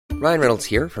Ryan Reynolds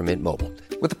here from Mint Mobile.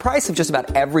 With the price of just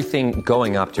about everything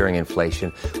going up during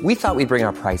inflation, we thought we'd bring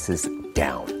our prices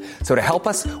down. So to help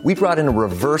us, we brought in a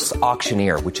reverse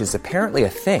auctioneer, which is apparently a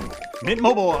thing. Mint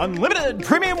Mobile Unlimited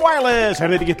Premium Wireless. How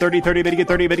to get 30, 30, bit to get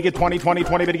 30, bit to get 20, 20,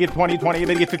 20, bit to get 20, 20,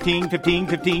 bit to get 15, 15,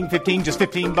 15, 15, just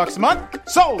 $15 a month?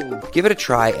 Sold! Give it a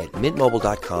try at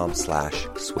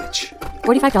mintmobile.com/switch.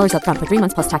 $45 up front for 3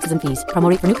 months plus taxes and fees. Promo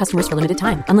rate for new customers for limited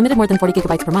time. Unlimited more than 40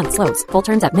 gigabytes per month. Slows full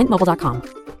terms at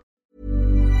mintmobile.com.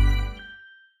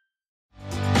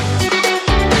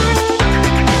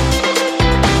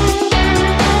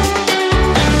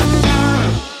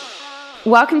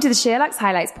 Welcome to the SheerLuxe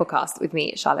Highlights podcast with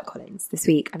me, Charlotte Collins. This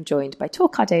week, I'm joined by Tor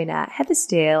Cardona, Heather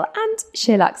Steele, and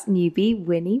SheerLuxe newbie,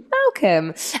 Winnie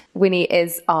Malcolm. Winnie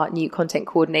is our new content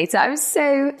coordinator. I'm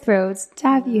so thrilled to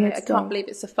have you here. I can't believe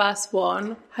it's the first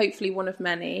one, hopefully one of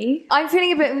many. I'm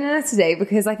feeling a bit nervous today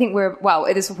because I think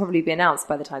this will probably be announced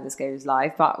by the time this goes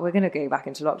live, but we're going to go back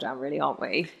into lockdown, really, aren't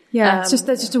we? Yeah,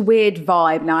 there's just a weird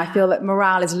vibe now. I feel that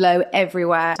morale is low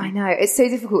everywhere. I know, it's so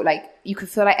difficult, you could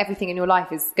feel like everything in your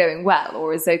life is going well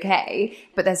or is okay,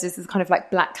 but there's just this kind of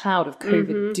black cloud of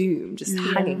COVID doom just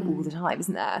hanging all the time,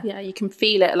 isn't there? Yeah, you can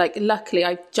feel it. Luckily,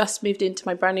 I just moved into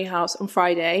my brand new house on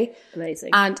Friday.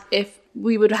 Amazing. And if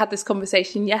we would have had this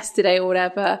conversation yesterday or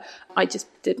whatever, I just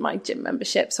did my gym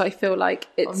membership. So I feel like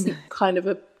it's kind of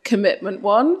a commitment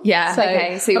one. Yeah, so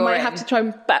okay. So I might have to try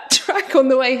and backtrack on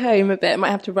the way home a bit. I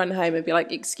might have to run home and be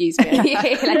like, excuse me.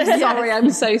 Sorry, I'm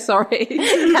so sorry.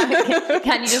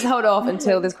 Can you just hold off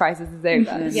until this crisis is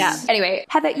over? Yeah. Anyway,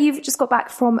 Heather, you've just got back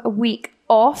from a week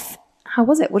off. How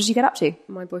was it? What did you get up to?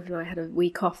 My boyfriend and I had a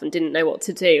week off and didn't know what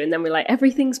to do. And then we're like,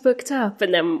 everything's booked up.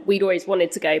 And then we'd always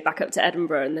wanted to go back up to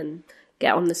Edinburgh and then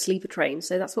get on the sleeper train.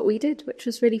 So that's what we did, which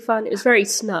was really fun. It was very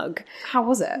snug. How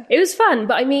was it? It was fun.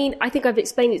 But I mean, I think I've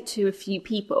explained it to a few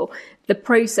people. The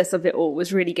process of it all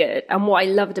was really good. And what I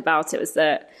loved about it was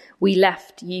that we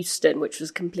left Euston, which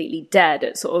was completely dead,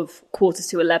 at sort of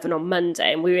 11:15 on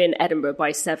Monday. And we were in Edinburgh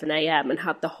by 7 a.m. and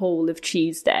had the whole of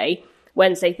Tuesday,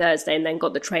 Wednesday, Thursday, and then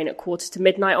got the train at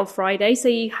midnight on Friday. So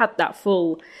you had that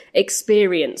full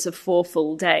experience of 4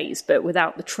 full days, but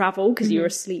without the travel, because you were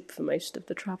asleep for most of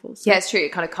the travel. So. Yeah, it's true.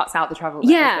 It kind of cuts out the travel.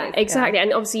 Yeah, exactly. Yeah.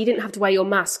 And obviously you didn't have to wear your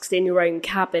masks in your own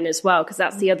cabin as well, because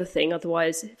that's the other thing.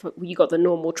 Otherwise, if you got the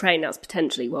normal train, that's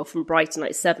potentially, from Brighton,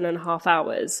 7.5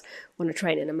 hours on a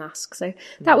train in a mask. So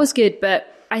that was good.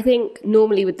 But I think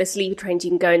normally with the sleeper trains,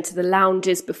 you can go into the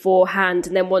lounges beforehand.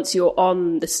 And then once you're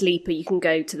on the sleeper, you can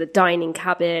go to the dining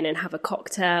cabin and have a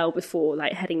cocktail before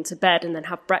heading to bed and then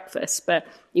have breakfast. But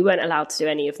you weren't allowed to do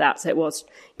any of that. So it was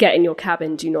get in your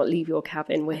cabin, do not leave your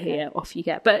cabin. We're here, off you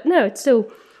get. But no, I'd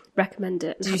still recommend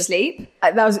it. Did you sleep?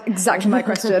 That was exactly my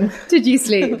question. Did you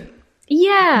sleep?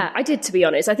 Yeah, I did, to be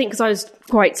honest. I think because I was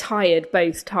quite tired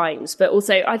both times, but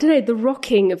also, I don't know, the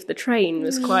rocking of the train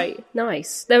was quite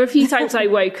nice. There were a few times I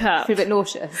woke up. Feel a bit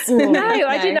nauseous. No,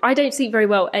 I didn't. I don't sleep very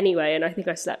well anyway, and I think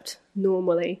I slept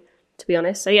normally, to be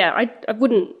honest. So yeah, I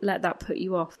wouldn't let that put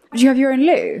you off. Did you have your own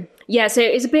loo? Yeah, so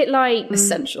it's a bit like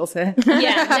essentials here.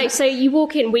 Yeah, so you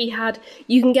walk in.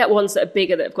 You can get ones that are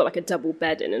bigger that have got a double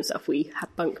bed in and stuff. We had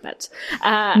bunk beds.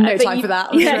 No time for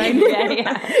that.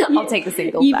 Yeah. I'll take the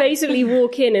single. You basically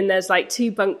walk in and there's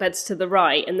 2 bunk beds to the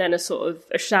right, and then a sort of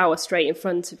a shower straight in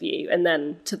front of you, and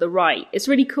then to the right. It's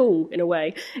really cool in a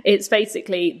way. It's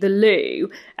basically the loo,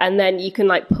 and then you can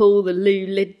pull the loo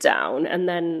lid down, and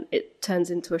then it turns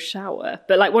into a shower.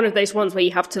 But one of those ones where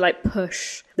you have to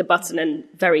push the button and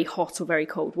very hot or very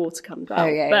cold water comes out. Oh,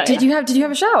 yeah, but Did you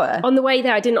have a shower? On the way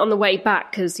there, I didn't on the way back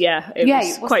because it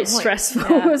was quite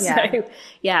stressful. So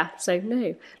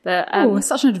no. But it's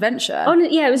such an adventure.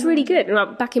 It was really good. And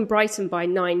I'm back in Brighton by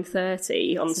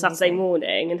 9:30 on Saturday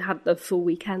morning and had the full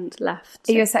weekend left.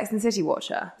 So. Are you a Sex and the City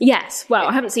watcher? Yes. Well,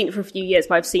 I haven't seen it for a few years,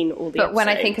 but I've seen all the episodes. But when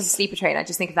I think of Sleeper Train, I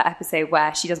just think of that episode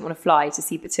where she doesn't want to fly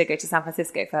to go to San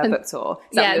Francisco for her book tour.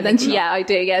 I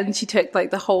do. Yeah, and she took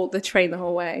the train the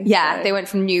whole way. Yeah, so. They went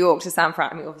from New York to San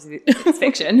Francisco. I mean, obviously it's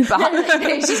fiction, but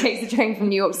she takes the train from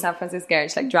New York to San Francisco and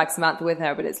she drags Samantha with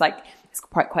her, but it's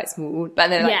quite small. But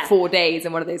then 4 days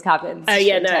in one of those cabins. Oh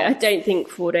yeah, no, I don't think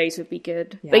 4 days would be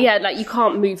good. Yeah. But you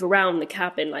can't move around the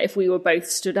cabin. If we were both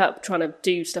stood up trying to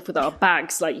do stuff with our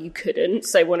bags, you couldn't.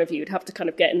 So one of you would have to kind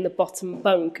of get in the bottom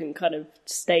bunk and kind of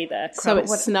stay there. So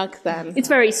it's snug then. It's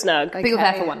very snug. But you're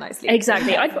there for one night sleep.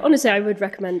 Exactly. Honestly, I would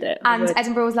recommend it. And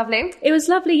Edinburgh was lovely? It was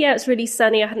lovely, yeah. It's really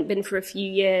sunny. I hadn't been for a few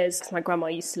years. My grandma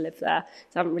used to live there,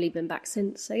 so I haven't really been back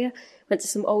since. So yeah, went to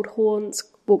some old haunts,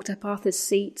 walked up Arthur's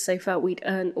Seat, so felt we'd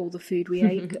earned all the food we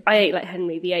ate. I ate like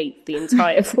Henry VIII the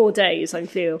entire 4 days. I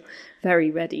feel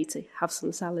very ready to have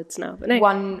some salads now. But no,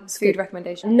 One food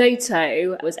recommendation.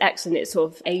 Noto was excellent. It's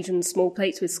sort of Asian small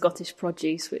plates with Scottish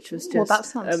produce, which was just that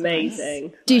sounds amazing.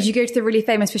 nice. Did you go to the really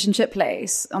famous fish and chip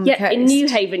place on the coast? In New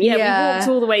Haven. Yeah, we walked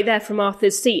all the way there from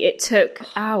Arthur's Seat. It took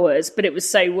hours, but it was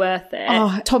so worth it.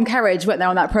 Oh, Tom Kerridge went there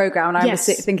on that programme, and I Yes.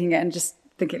 was thinking it and just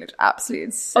thinking it looked absolutely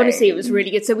insane. Honestly, it was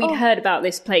really good. So we'd heard about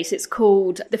this place. It's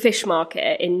called the Fish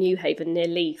Market in New Haven near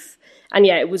Leith. And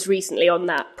yeah, it was recently on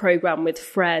that programme with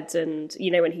Fred, and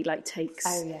you know when he like takes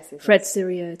Fred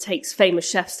Syria takes famous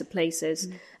chefs to places.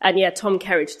 And yeah, Tom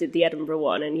Kerridge did the Edinburgh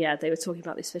one, and yeah, they were talking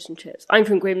about these fish and chips. I'm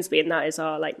from Grimsby, and that is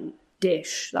our like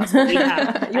dish. That's what we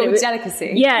have. Your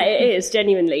delicacy. Yeah, it is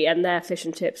genuinely, and their fish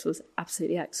and chips was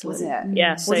absolutely excellent. Was it?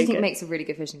 Yeah, so What do you think good. makes a really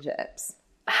good fish and chips?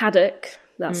 Haddock.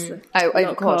 That's the over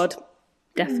not cod.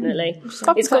 Definitely. I It's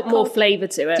got prefer more cod. flavour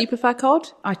to it. Do you prefer cod?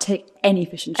 I take any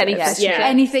fish and chips. Any fish and Yeah. chips.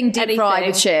 Anything deep fried Anything.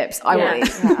 with chips, I will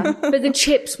eat. But the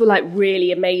chips were like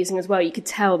really amazing as well. You could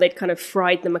tell they'd kind of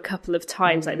fried them a couple of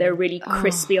times. Like they were really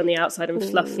crispy on the outside and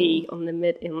fluffy on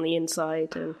the inside,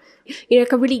 and you know,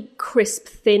 like a really crisp,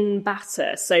 thin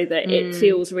batter, so that it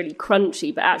feels really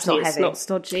crunchy, but actually it's heavy. not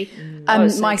stodgy. Oh,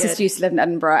 it's so My good. sister used to live in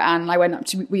Edinburgh, and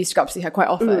we used to go up to see her quite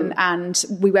often. And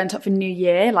we went up for New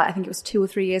Year, like I think it was 2 or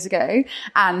 3 years ago,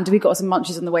 and we got some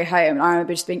munchies on the way home. And I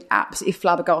remember just being absolutely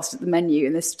flabbergasted at the menu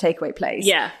in this takeaway place.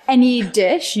 Yeah. Any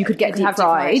dish you could get deep have deep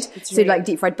fried. fried. It's So really- like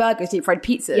deep fried burgers, deep fried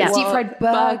pizzas. Yeah. Deep fried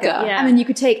burger. Yeah. And then you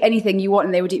could take anything you want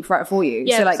and they would deep fry it for you.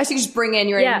 Yeah, so like, Actually, just bring in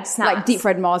your Yeah, own snacks. like deep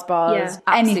fried Mars bars, Yeah.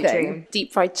 Absolute anything. dream.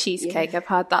 Deep fried cheesecake. I've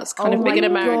heard that's kind Oh of big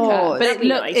in my America. God. But That'd be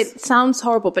nice. it sounds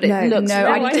horrible, but it looks no,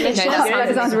 really I delicious. no,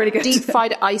 that sounds really good. Deep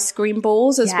fried ice cream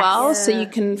balls as Yes. well, so you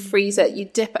can freeze it. You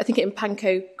dip, I think, it in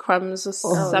panko crumbs or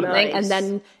something, nice. and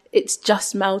then it's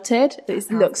just melted.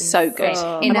 It looks so good.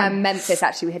 In Memphis,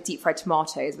 actually, we had deep fried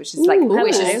tomatoes, which is like,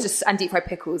 which is just, and deep fried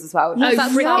pickles as well. Oh,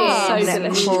 that's so It's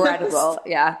delicious. incredible.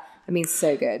 Yeah. I mean,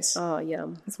 so good. Oh,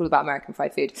 yum. It's all about American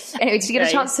fried food. Anyway, did you get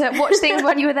a chance to watch things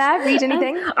when you were there? Read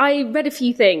anything? I read a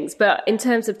few things, but in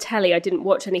terms of telly, I didn't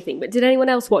watch anything. But did anyone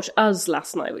else watch Us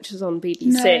last night, which was on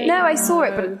BBC? No, I saw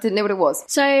it, but didn't know what it was.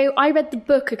 So I read the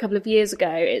book a couple of years ago.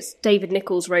 It's David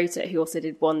Nichols wrote it, who also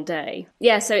did One Day.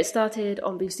 Yeah, so it started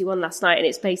on BBC One last night, and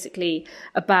it's basically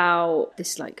about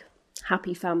this like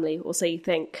happy family, or so you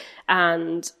think,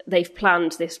 and they've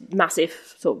planned this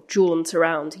massive sort of jaunt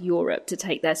around Europe to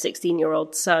take their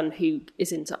 16-year-old son, who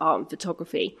is into art and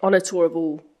photography, on a tour of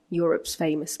all Europe's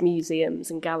famous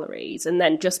museums and galleries. And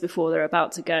then just before they're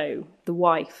about to go, the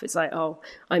wife is like, oh,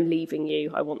 I'm leaving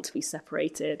you, I want to be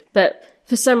separated. But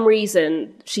for some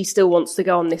reason, she still wants to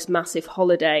go on this massive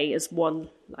holiday as one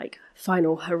like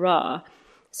final hurrah.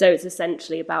 So it's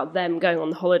essentially about them going on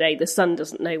the holiday. The son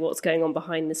doesn't know what's going on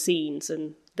behind the scenes,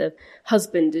 and the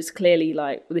husband is clearly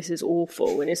like, this is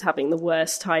awful, and is having the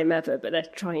worst time ever, but they're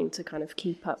trying to kind of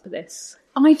keep up with this.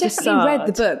 I definitely read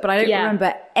the facade. book, but I don't Yeah.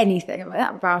 remember anything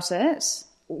about it.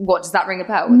 What, does that ring a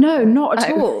bell? No, not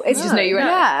at Oh. all. It's You just know you read it.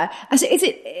 yeah. So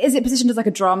is it positioned as like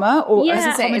a drama or Yeah. as a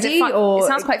Is it comedy fun? or It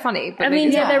sounds quite funny. But I mean,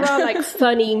 maybe yeah, it's not. there are like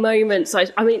funny moments.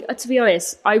 I mean, to be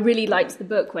honest, I really liked the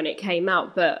book when it came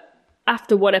out, but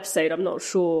after one episode, I'm not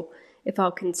sure if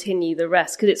I'll continue the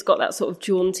rest, because it's got that sort of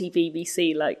jaunty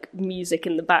BBC like music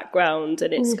in the background,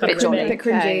 and it's kind of jaunty. a bit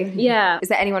cringy. yeah. Is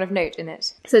there anyone of note in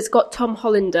it? So it's got Tom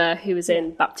Hollander, who was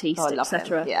in Baptiste, Oh, I love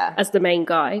etc., him, yeah. as the main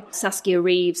guy. Saskia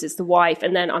Reeves is the wife,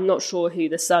 and then I'm not sure who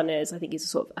the son is. I think he's a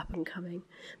sort of up-and-coming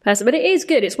person. But it is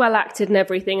good. It's well acted and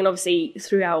everything, and obviously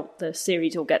throughout the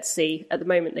series you'll get to see, at the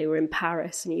moment they were in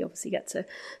Paris, and you obviously get to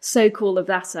soak all of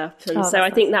that up. And so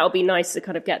I think that'll be nice to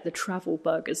kind of get the travel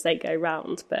bug as they go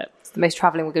round. But It's the most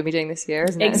travelling we're going to be doing this year,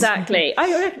 isn't it? exactly. I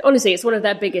reckon, honestly, it's one of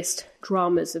their biggest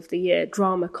dramas of the year.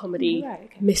 Drama, comedy,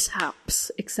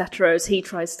 mishaps, etc. as he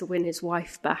tries to win his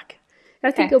wife back. I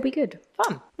think Okay. it'll be good.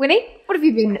 Fun. Winnie, what have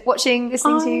you been watching,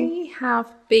 listening to? I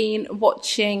have been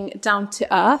watching Down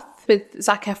to Earth with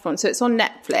Zac Efron. So it's on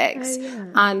Netflix.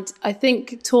 And I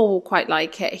think Tor will quite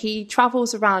like it. He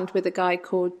travels around with a guy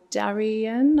called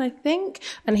Darian, I think.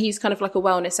 And he's kind of like a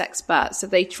wellness expert. So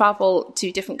they travel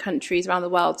to different countries around the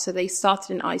world. So they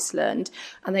started in Iceland,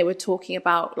 and they were talking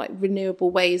about like renewable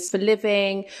ways for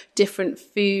living, different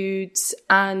foods.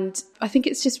 And I think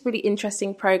it's just a really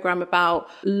interesting program about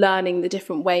learning the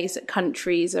different ways that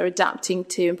countries are adapting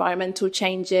to environmental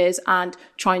changes and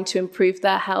trying to improve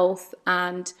their health.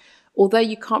 And although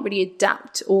you can't really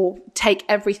adapt or take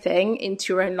everything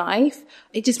into your own life,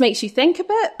 it just makes you think a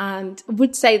bit. And I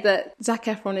would say that Zac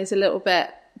Efron is a little bit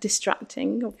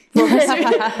distracting for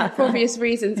obvious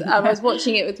reasons. I was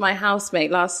watching it with my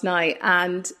housemate last night,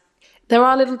 and there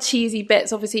are little cheesy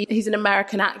bits. Obviously, he's an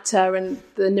American actor, and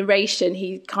the narration,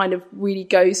 he kind of really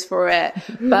goes for it,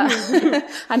 but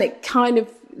and it kind of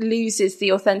loses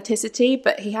the authenticity.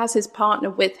 But he has his partner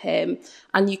with him,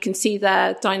 and you can see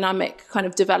their dynamic kind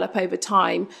of develop over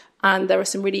time. And there are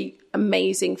some really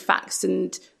amazing facts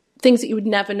and things that you would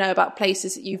never know about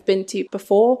places that you've been to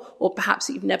before, or perhaps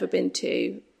that you've never been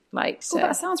to. Like, so. Oh,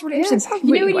 that sounds really interesting.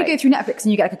 You know, when you go through Netflix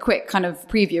and you get like a quick kind of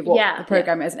preview of what the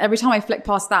program is, and every time I flick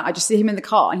past that, I just see him in the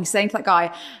car and he's saying to that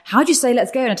guy, "How do you say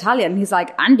let's go in Italian?" And he's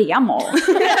like, "Andiamo."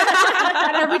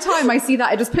 And every time I see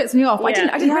that, it just puts me off. I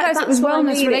didn't realize it was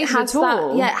wellness related at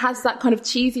all. It has that kind of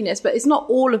cheesiness, but it's not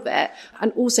all of it.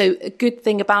 And also, a good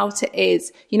thing about it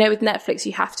is, you know, with Netflix,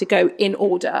 you have to go in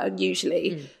order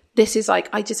usually. This is like,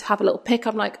 I just have a little pick.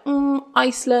 I'm like,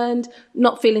 Iceland,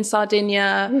 not feeling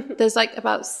Sardinia. There's like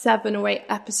about 7 or 8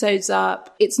 episodes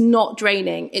up. It's not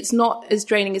draining. It's not as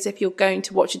draining as if you're going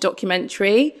to watch a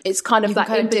documentary. It's kind of that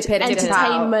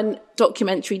entertainment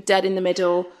documentary, dead in the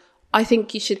middle. I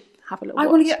think you should have a little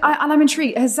watch. And I'm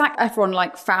intrigued. Has Zac Efron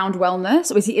like found wellness,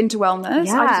 or is he into wellness?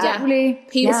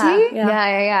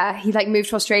 Yeah. He like moved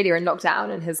to Australia in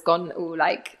lockdown and has gone all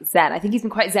like Zen. I think he's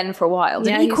been quite Zen for a while.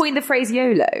 Didn't he coin the phrase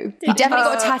YOLO? He definitely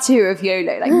got a tattoo of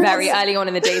YOLO, like very early on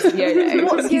in the days of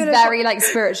YOLO. He's very like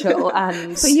spiritual,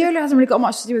 and but YOLO hasn't really got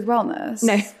much to do with wellness.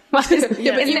 No. But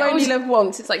you only live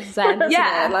once. It's like Zen.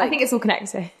 I think it's all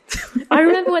connected. I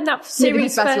remember when that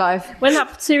series when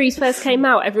that series first came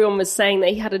out, everyone was saying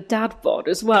that he had a dad bod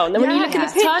as well. And then when you look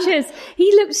at the pictures,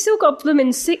 he still got a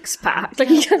blooming 6-pack. Like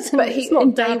he doesn't. But he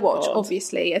in Baywatch,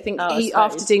 obviously, I think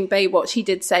after doing Baywatch, he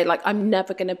did say like, "I'm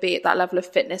never going to be at that level of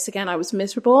fitness again. I was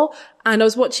miserable." And I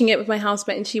was watching it with my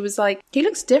housemate, and she was like, "He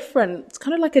looks different. It's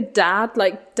kind of like a dad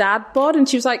bod." And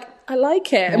she was like, "I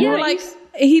like it." And we were like,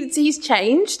 he's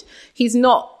changed. He's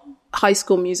not High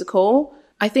School Musical.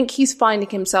 I think he's finding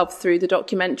himself through the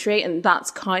documentary, and that's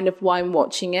kind of why I'm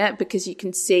watching it, because you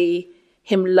can see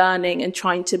him learning and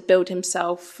trying to build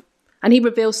himself, and he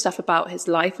reveals stuff about his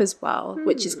life as well,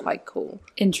 which is quite cool.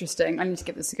 Interesting. I need to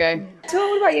give this a go. So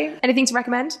what about you? Anything to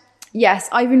recommend? Yes,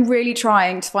 I've been really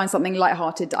trying to find something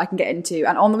lighthearted that I can get into.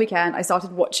 And on the weekend, I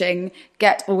started watching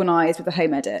Get Organised with the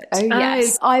Home Edit. Oh,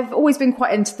 yes. I've always been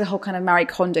quite into the whole kind of Marie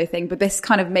Kondo thing, but this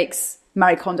kind of makes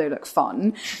Marie Kondo look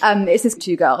fun. It's this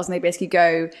 2 girls, and they basically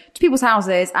go to people's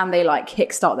houses and they like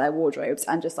kickstart their wardrobes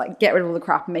and just like get rid of all the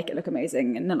crap and make it look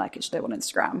amazing. And then like it should go on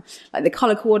Instagram. Like they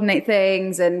colour coordinate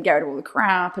things and get rid of all the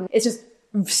crap. And it's just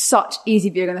such easy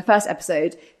viewing. In the first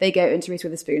episode, they go into Reese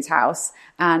Witherspoon's house,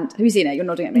 and have you seen it? You're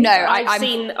nodding at me. No, I've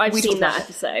seen that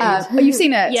episode. You've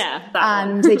seen it? Yeah,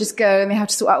 and they just go and they have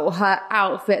to sort out all her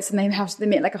outfits, and they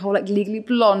make like a whole like Legally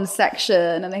Blonde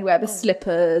section, and they wear the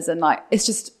slippers, and like it's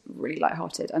just really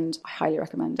lighthearted, and I highly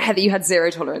recommend it. Heather, you had zero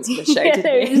tolerance for this show,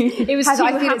 didn't you? It was too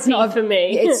happy for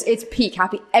me. It's peak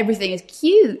happy. Everything is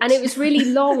cute, and it was really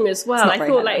long as well. I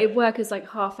thought like it'd work as like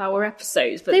half-hour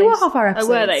episodes, but they were half-hour episodes.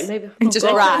 Oh, were they? Maybe just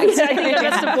dragged. I think I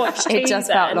must have watched it.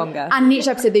 Just felt longer. And in each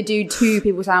episode, they do 2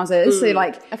 people's houses. So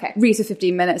like, Reese for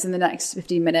 15 minutes, and the next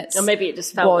 15 minutes, or maybe it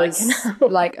just felt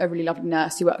like a really lovely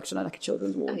nurse who worked on like a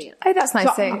children's ward. Oh, that's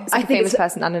nice. So it's like a famous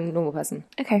person and a normal person.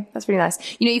 Okay, that's really nice.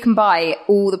 You know, you can buy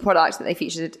all the products that they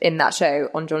featured in that show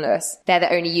on John Lewis. They're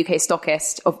the only UK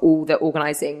stockist of all the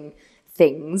organising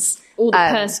things. All the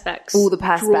perspex. All the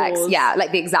perspex. Drawers. Yeah,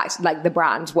 like the exact, like the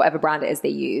brand, whatever brand it is they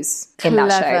use in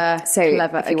that show. So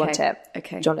if you want it,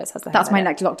 John Lewis has the. That's my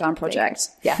next lockdown project.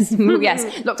 Yes. Yes.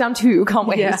 Lockdown 2. Can't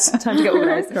wait. Yeah. Time to get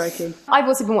organised. I've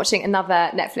also been watching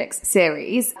another Netflix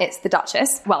series. It's The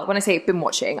Duchess. Well, when I say been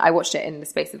watching, I watched it in the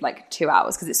space of like 2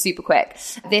 hours because it's super quick.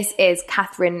 This is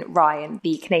Katherine Ryan,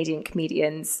 the Canadian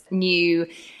comedian's new.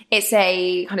 It's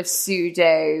a kind of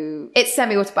it's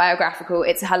semi-autobiographical.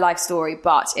 It's her life story,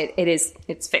 but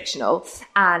it's fictional.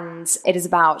 And it is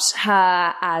about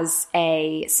her as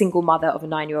a single mother of a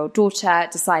 9-year-old daughter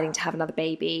deciding to have another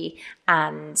baby,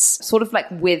 and sort of like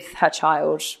with her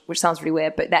child, which sounds really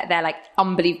weird, but they're like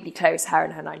unbelievably close, her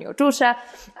and her 9-year-old daughter.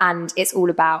 And it's all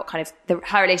about kind of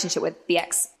her relationship with the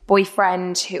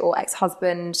ex-boyfriend or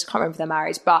ex-husband, can't remember if they're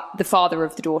married, but the father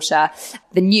of the daughter,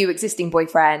 the new existing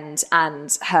boyfriend,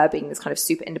 and her being this kind of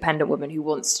super independent woman who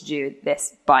wants to do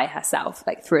this by herself,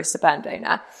 like through a sperm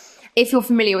donor. If you're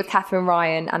familiar with Katherine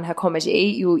Ryan and her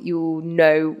comedy, you'll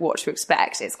know what to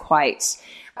expect. It's quite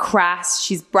crass,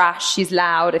 she's brash, she's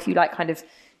loud. If you like kind of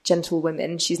gentle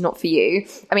women, she's not for you.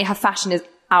 I mean, her fashion is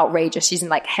outrageous. She's in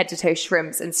like head to toe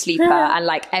shrimps and sleeper and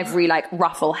like every like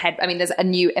ruffle head. I mean, there's a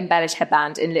new embellished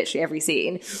headband in literally every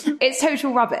scene. It's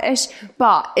total rubbish,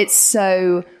 but it's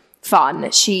so fun. The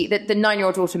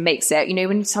 9-year-old daughter makes it. You know,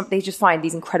 when they just find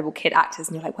these incredible kid actors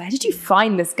and you're like, where did you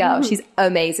find this girl? She's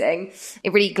amazing.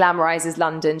 It really glamorizes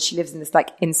London. She lives in this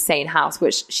like insane house,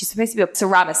 which she's supposed to be a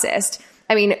ceramicist.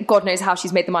 I mean, God knows how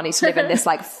she's made the money to live in this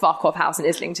like fuck off house in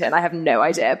Islington. I have no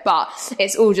idea, but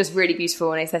it's all just really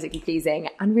beautiful and aesthetically pleasing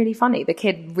and really funny. The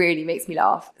kid really makes me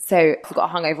laugh. So if we've got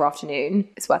a hungover afternoon,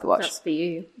 it's worth a watch. That's for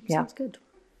you. Yeah. Sounds good.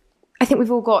 I think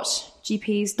we've all got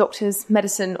GPs, doctors,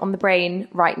 medicine on the brain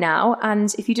right now.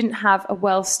 And if you didn't have a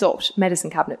well-stocked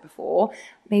medicine cabinet before,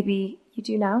 maybe you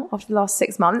do now after the last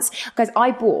 6 months. Guys,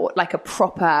 I bought like a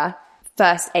proper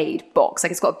first aid box.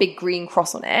 Like it's got a big green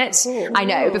cross on it. Ooh. I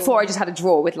know. Before I just had a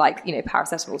drawer with like, you know,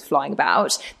 paracetamols flying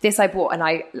about. This I bought and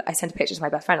I sent a picture to my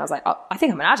best friend. I was like, oh, I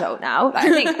think I'm an adult now.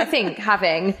 Like, I think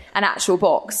having an actual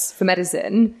box for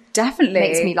medicine definitely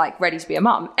makes me like ready to be a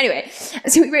mum. Anyway,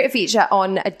 so we wrote a feature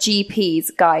on a GP's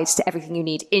guide to everything you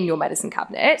need in your medicine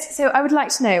cabinet. So I would like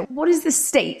to know, what is the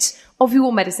state of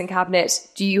your medicine cabinet?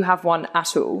 Do you have one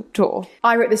at all, Tor?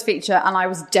 I wrote this feature and I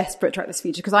was desperate to write this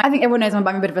feature because I think everyone knows I'm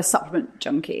a bit of a supplement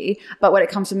junkie. But when it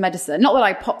comes to medicine, not that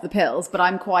I pop the pills, but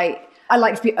I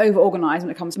like to be over-organised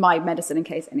when it comes to my medicine in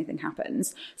case anything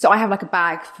happens. So I have like a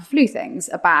bag for flu things,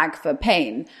 a bag for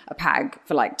pain, a bag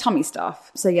for like tummy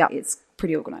stuff. So yeah, it's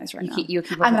pretty organised right now.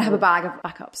 And I have a bag of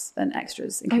backups and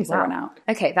extras in case I run out.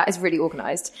 Okay, that is really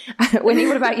organised. Winnie,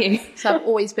 what about you? So I've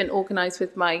always been organised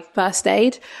with my first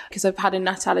aid because I've had a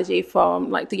nut allergy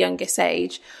from like the youngest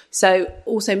age. So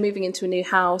also moving into a new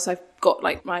house, I've got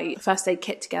like my first aid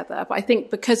kit together. But I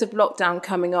think because of lockdown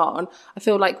coming on, I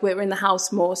feel like we're in the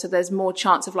house more, so there's more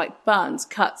chance of like burns,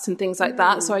 cuts and things like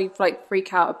that. So I like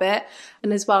freak out a bit.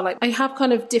 And as well, like I have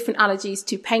kind of different allergies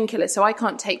to painkillers, so I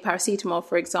can't take paracetamol,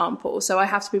 for example. So I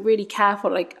have to be really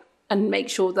careful and make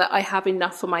sure that I have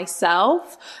enough for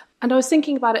myself. And I was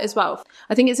thinking about it as well.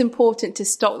 I think it's important to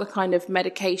stock the kind of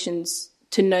medications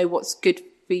to know what's good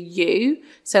for you.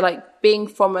 So like being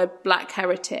from a Black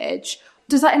heritage,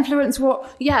 does that influence what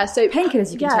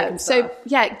painkillers you can take and stuff? So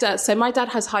yeah, it does. So my dad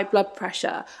has high blood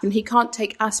pressure and he can't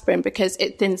take aspirin because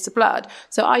it thins the blood.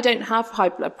 So I don't have high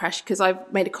blood pressure because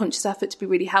I've made a conscious effort to be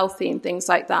really healthy and things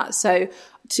like that. So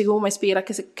to almost be like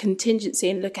as a contingency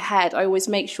and look ahead, I always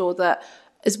make sure that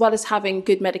as well as having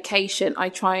good medication, I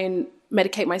try and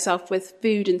medicate myself with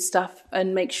food and stuff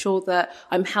and make sure that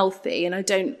I'm healthy and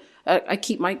I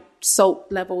keep my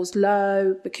salt levels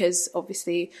low because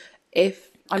obviously if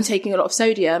I'm taking a lot of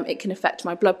sodium, it can affect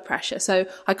my blood pressure. So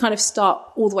I kind of start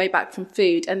all the way back from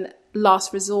food. And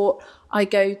last resort, I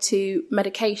go to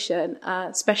medication,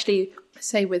 especially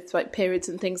say with like periods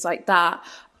and things like that.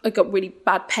 I got really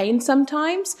bad pain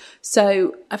sometimes.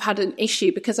 So I've had an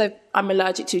issue because I'm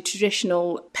allergic to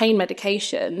traditional pain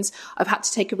medications. I've had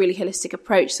to take a really holistic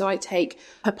approach. So I take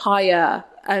papaya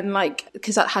and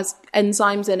because that has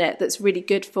enzymes in it that's really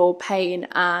good for pain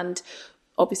and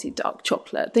obviously dark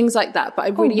chocolate, things like that.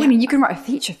 But Winnie, you can write a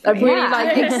feature for me.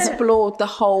 I really explored the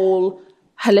whole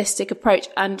holistic approach.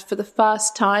 And for the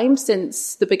first time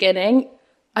since the beginning,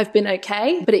 I've been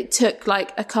okay. But it took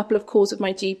like a couple of calls with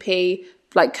my GP,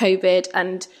 like COVID,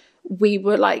 and we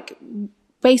were like,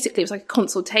 basically it was like a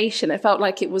consultation. I felt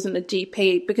like it wasn't a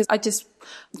GP because I just,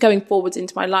 going forwards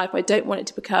into my life, I don't want it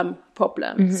to become a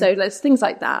problem. Mm-hmm. So there's things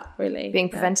like that, really. Being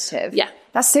preventative. Yeah.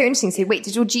 That's so interesting. So wait,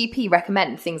 did your GP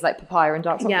recommend things like papaya and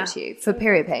dark chocolate to you for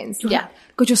period pains? Yeah.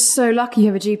 God, you're so lucky you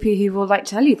have a GP who will like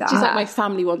tell you that. She's like my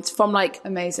family one from like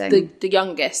amazing the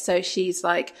youngest. So she's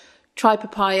like, try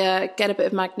papaya, get a bit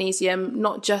of magnesium,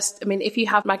 not just, if you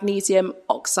have magnesium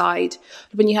oxide,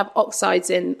 when you have oxides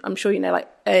in, I'm sure you know, like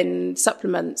in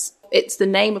supplements, it's the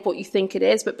name of what you think it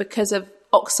is, but because of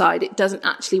oxide, it doesn't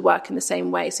actually work in the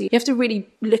same way. So you have to really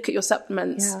look at your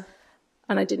supplements. Yeah.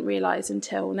 And I didn't realise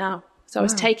until now. So I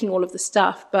was taking all of the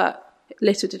stuff, but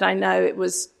little did I know it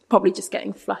was probably just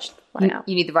getting flushed right out.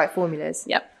 You need the right formulas.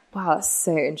 Yep. Wow, that's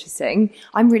so interesting.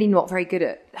 I'm really not very good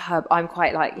at herb. I'm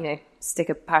quite like, stick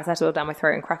a paracetamol down my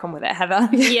throat and crack on with it. Heather?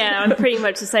 Yeah, I'm pretty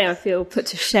much the same. I feel put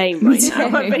to shame right now.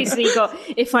 I've basically got,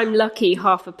 if I'm lucky,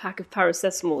 half a pack of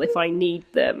paracetamol if I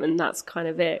need them, and that's kind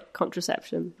of it.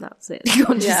 Contraception, that's it.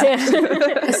 Contraception.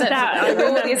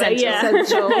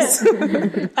 Essentials.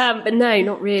 But no,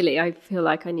 not really. I feel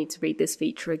like I need to read this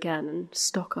feature again and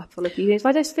stock up on a few things. But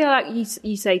I just feel like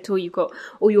you say, Tor, you've got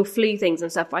all your flu things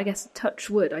and stuff. But I guess, touch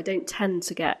wood, I don't tend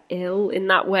to get ill in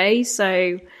that way,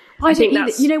 so I think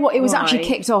either. You know what? It was actually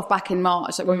kicked off back in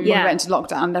March, like when we went into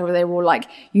lockdown. They were all like,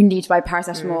 "You need to buy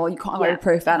paracetamol. You can't buy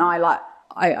ibuprofen."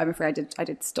 I'm afraid I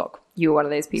did stock You were one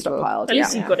of those people. Stockpiled. At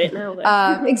least you've got it now,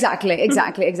 though. Exactly.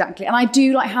 And I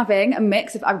do like having a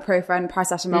mix of ibuprofen,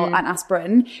 paracetamol, and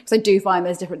aspirin, because I do find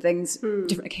there's different things,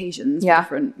 different occasions, for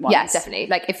different ones. Yeah, definitely.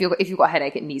 Like if you've got a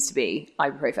headache, it needs to be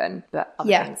ibuprofen, but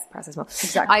other things, paracetamol.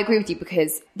 Exactly. I agree with you,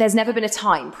 because there's never been a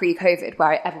time pre-COVID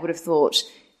where I ever would have thought,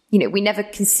 you know, we never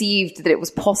conceived that it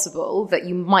was possible that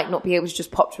you might not be able to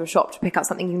just pop to a shop to pick up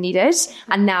something you needed.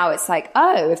 And now it's like,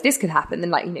 oh, if this could happen, then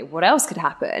like, you know, what else could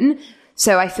happen?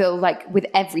 So I feel like with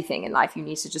everything in life, you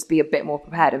need to just be a bit more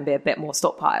prepared and be a bit more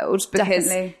stockpiled, because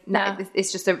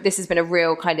it's just this has been a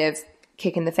real kind of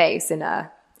kick in the face in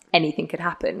anything could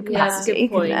happen capacity.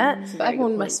 Good point. But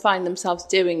everyone must find themselves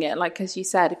doing it. Like, as you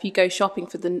said, if you go shopping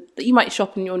you might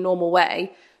shop in your normal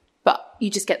way, but you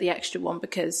just get the extra one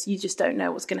because you just don't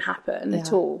know what's going to happen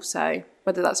at all. So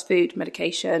whether that's food,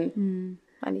 medication,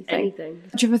 anything.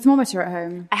 Do you have a thermometer at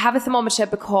home? I have a thermometer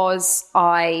because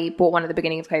I bought one at the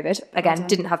beginning of COVID. Again,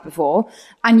 didn't have before.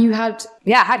 And you had...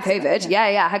 Yeah, I had COVID.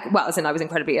 Yeah. Well, as in I was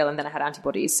incredibly ill and then I had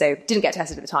antibodies. So didn't get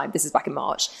tested at the time. This is back in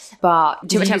March. But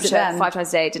took a temperature 5 times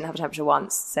a day, didn't have a temperature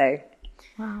once. So...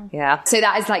 Wow. Yeah. So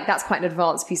that's quite an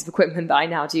advanced piece of equipment that I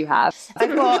now do have.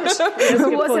 I've got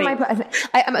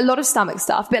a lot of stomach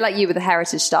stuff, a bit like you with the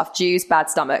heritage stuff, Jews, bad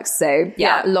stomachs. So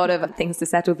a lot of things to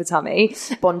settle the tummy.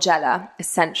 Bonjela,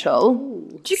 essential.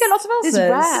 Do you get lots of ulcers? It's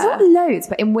rare. Not loads,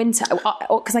 but in winter,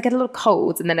 because I get a lot of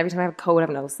colds, and then every time I have a cold, I have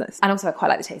an ulcer. And also I quite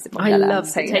like the taste of Bonjela. I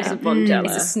love the taste of Bonjela.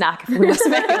 It's a snack if we must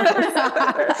make.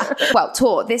 Well,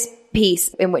 Tor, this piece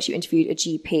in which you interviewed a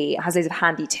GP has loads of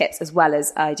handy tips as well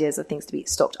as ideas of things to be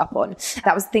stocked up on.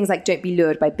 That was things like don't be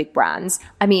lured by big brands.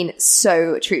 I mean,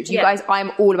 so true. Do you guys,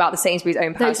 I'm all about the Sainsbury's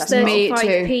own paracetamol. Those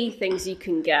 35p things you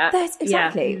can get.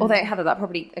 Exactly. Although, Heather, that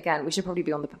probably, again, we should probably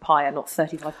be on the papaya, not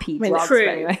 35p drugs. True.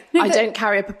 Anyway. I don't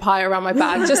carry a papaya around my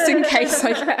bag just in case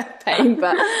I get pain,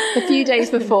 but a few days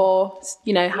before,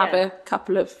 have a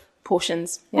couple of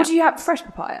portions. What do you have? Fresh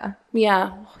papaya?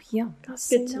 Yeah. Oh, yum. That's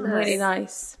good to know. Really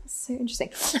nice. So interesting.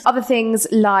 Other things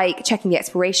like checking the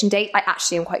expiration date. I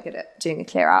actually am quite good at doing a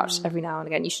clear out every now and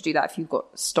again. You should do that if you've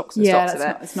got stocks and stocks of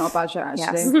it. It's not a bad show, actually.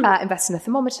 Yes. Invest in a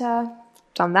thermometer.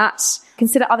 Done that.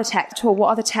 Consider other tech. Tor, what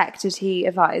other tech did he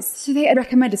advise? So they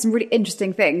recommended some really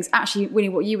interesting things. Actually, Winnie,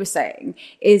 what you were saying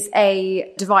is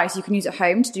a device you can use at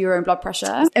home to do your own blood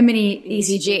pressure, a mini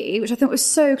ECG, which I thought was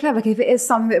so clever. Like if it is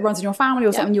something that runs in your family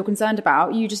or something you're concerned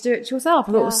about, you just do it to yourself.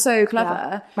 I thought it was so clever.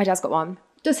 Yeah. My dad's got one.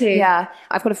 Does he? Yeah.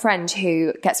 I've got a friend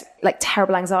who gets like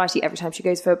terrible anxiety every time she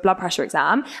goes for a blood pressure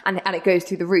exam, and it goes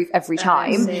through the roof every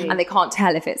time, and they can't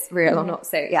tell if it's real or not.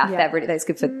 So that's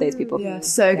good for those people. Yeah,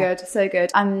 so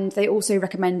good. And they also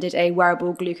recommended a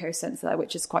wearable glucose sensor,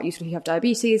 which is quite useful if you have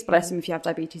diabetes, but I assume if you have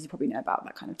diabetes, you probably know about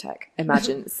that kind of tech.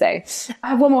 Imagine. So I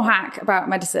have one more hack about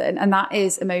medicine, and that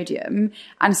is Imodium.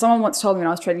 And someone once told me when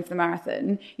I was training for the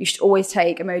marathon, you should always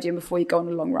take Imodium before you go on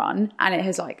a long run, and it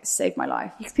has saved my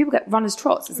life. Because people get runners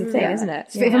trots. It's a thing, isn't it?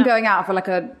 So if I'm going out for like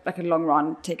a long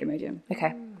run, take Imodium.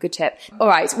 Okay, good tip. All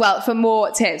right, well, for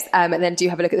more tips, and then do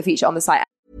have a look at the feature on the site.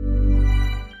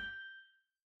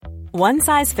 One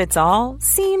size fits all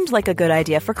seemed like a good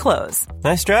idea for clothes.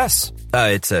 Nice dress.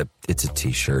 It's a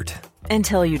t-shirt.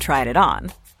 Until you tried it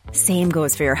on. Same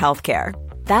goes for your healthcare.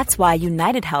 That's why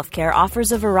United Healthcare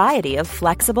offers a variety of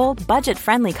flexible,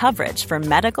 budget-friendly coverage for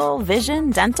medical,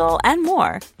 vision, dental, and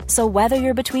more. So whether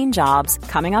you're between jobs,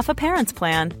 coming off a parent's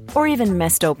plan, or even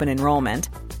missed open enrollment,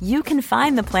 you can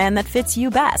find the plan that fits you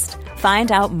best.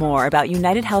 Find out more about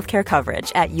United Healthcare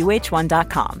coverage at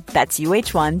UH1.com. That's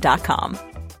UH1.com.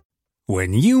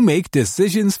 When you make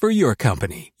decisions for your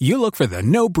company, you look for the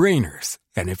no-brainers.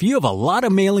 And if you have a lot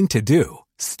of mailing to do,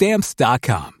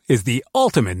 Stamps.com is the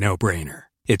ultimate no-brainer.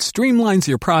 It streamlines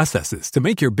your processes to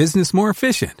make your business more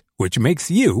efficient, which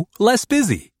makes you less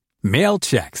busy. Mail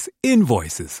checks,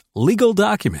 invoices, legal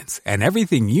documents, and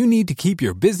everything you need to keep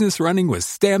your business running with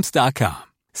Stamps.com.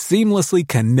 Seamlessly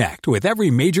connect with every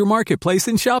major marketplace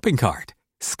and shopping cart.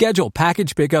 Schedule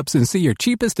package pickups and see your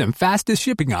cheapest and fastest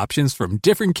shipping options from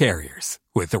different carriers,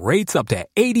 with rates up to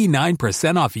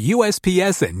 89% off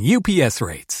USPS and UPS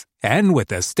rates. And with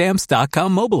the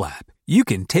Stamps.com mobile app, you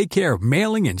can take care of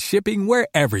mailing and shipping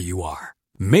wherever you are.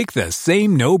 Make the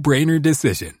same no-brainer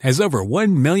decision as over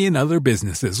 1 million other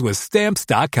businesses with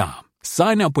Stamps.com.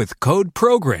 Sign up with code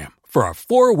PROGRAM for a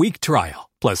 4-week trial,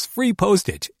 plus free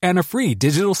postage and a free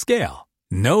digital scale.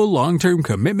 No long-term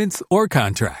commitments or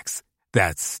contracts.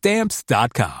 That's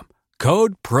Stamps.com.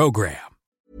 Code PROGRAM.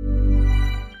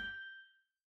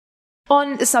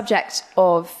 On the subject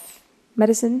of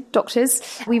medicine doctors.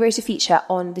 We wrote a feature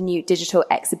on the new digital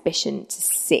exhibition to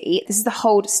see. This is the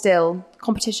Hold Still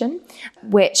competition,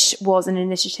 which was an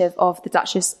initiative of the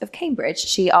Duchess of Cambridge.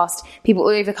 She asked people all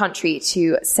over the country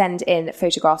to send in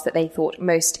photographs that they thought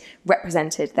most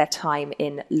represented their time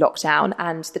in lockdown.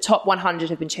 And the top 100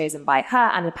 have been chosen by her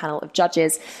and a panel of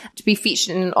judges to be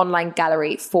featured in an online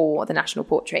gallery for the National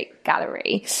Portrait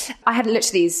Gallery. I hadn't looked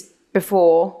at these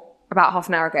before about half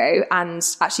an hour ago and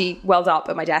actually welled up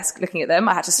at my desk looking at them.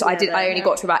 I only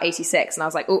got to about 86 and I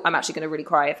was like, oh, I'm actually going to really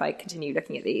cry if I continue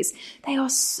looking at these. They are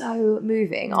so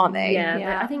moving, aren't they?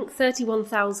 Yeah. I think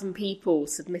 31,000 people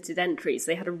submitted entries.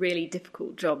 They had a really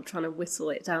difficult job trying to whistle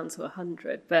it down to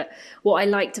 100. But what I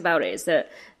liked about it is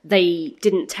that they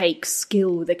didn't take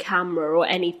skill with the camera or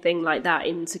anything like that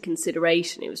into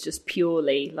consideration. It was just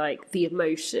purely like the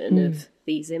emotion of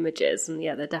these images. And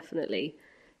yeah, they're definitely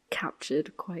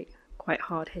captured quite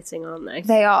hard hitting, aren't they?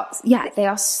 They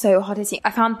are so hard hitting.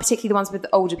 I found particularly the ones with the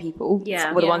older people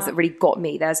were the ones that really got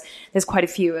me. There's quite a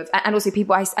few of, and also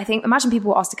people, I imagine people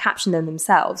were asked to caption them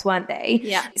themselves, weren't they?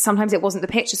 Yeah. Sometimes it wasn't the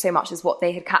picture so much as what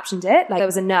they had captioned it. Like there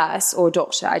was a nurse or a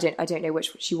doctor, I don't know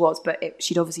which she was, but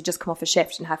she'd obviously just come off a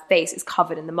shift and her face is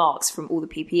covered in the marks from all the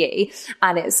PPE.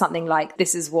 And it's something like,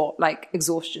 this is what like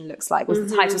exhaustion looks like, was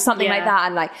the title, something like that.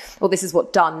 And like, or this is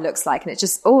what done looks like. And it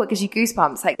just, it gives you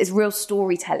goosebumps. Like it's real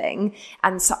storytelling.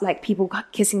 And so, like people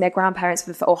kissing their grandparents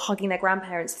or hugging their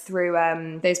grandparents through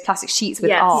those plastic sheets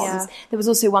with arms. Yeah. There was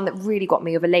also one that really got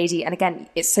me of a lady, and again,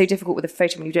 it's so difficult with a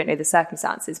photo when you don't know the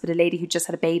circumstances, but a lady who just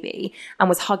had a baby and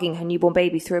was hugging her newborn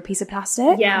baby through a piece of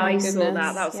plastic. Yeah, I saw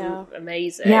that. That was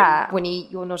amazing. Yeah, Winnie,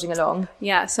 you're nodding along.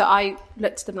 Yeah, so I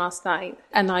looked at them last night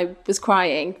and I was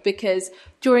crying because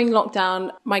during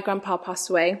lockdown, my grandpa passed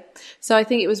away. So I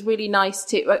think it was really nice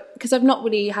because I've not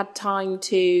really had time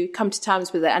to come to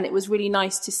terms with it. And it was really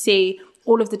nice to see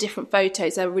all of the different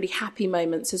photos. There were really happy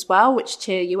moments as well, which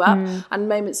cheer you up, and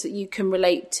moments that you can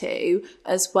relate to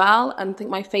as well. And I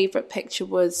think my favourite picture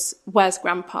was Where's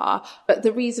Grandpa? But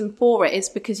the reason for it is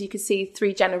because you could see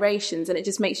 3 generations, and it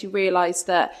just makes you realise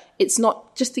that it's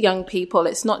not just the young people.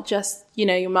 It's not just,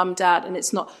 your mum, dad, and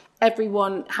it's not...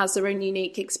 Everyone has their own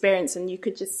unique experience, and you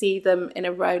could just see them in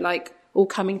a row, like all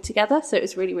coming together. So it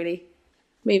was really, really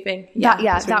moving.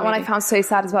 That one I found so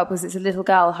sad as well, because it's a little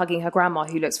girl hugging her grandma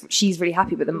she's really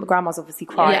happy, but the grandma's obviously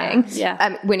crying.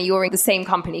 Winnie, you're in the same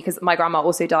company because my grandma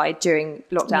also died during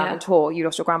lockdown and tour. You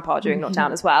lost your grandpa during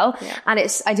lockdown as well. Yeah. And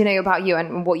I don't know about you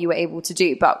and what you were able to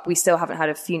do, but we still haven't had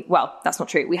a funeral. Well, that's not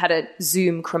true. We had a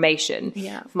Zoom cremation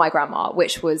for my grandma,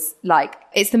 which was like,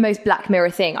 it's the most Black Mirror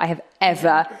thing I have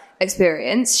ever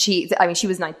experienced. She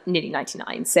was nearly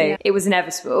 99, so it was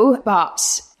inevitable,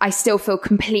 but I still feel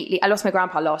I lost my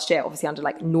grandpa last year, obviously under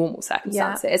like normal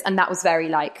circumstances. And that was very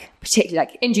like, particularly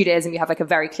like in Judaism, you have like a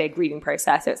very clear grieving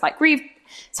process. So it's like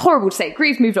it's horrible to say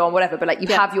grief moved on, whatever, but like you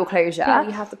have your closure. Yeah,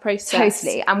 you have the process.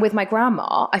 Totally. And with my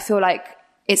grandma, I feel like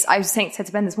I was said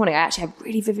to Ben this morning, I actually had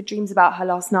really vivid dreams about her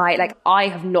last night. Like I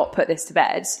have not put this to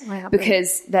bed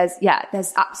because there's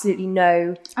absolutely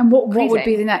no. And what would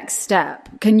be the next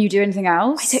step? Can you do anything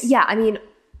else?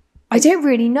 I don't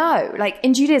really know. Like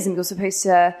in Judaism, you're supposed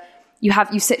to,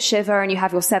 you sit Shiva and you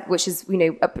have your which is,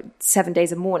 7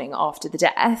 days of mourning after the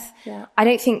death. Yeah.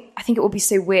 I think it would be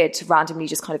so weird to randomly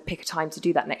just kind of pick a time to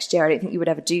do that next year. I don't think you would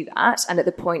ever do that. And at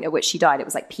the point at which she died, it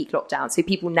was like peak lockdown. So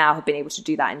people now have been able to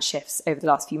do that in shifts over the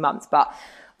last few months. But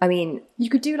I mean, you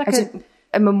could do like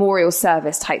a memorial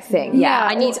service type thing. Yeah.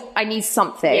 I need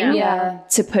something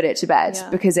to put it to bed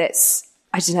because it's,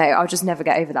 I don't know, I'll just never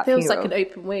get over that feels funeral. Like an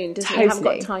open wound, doesn't it? You haven't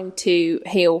got time to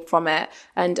heal from it.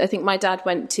 And I think my dad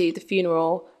went to the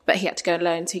funeral, but he had to go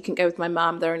alone, so he couldn't go with my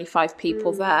mum. There are only 5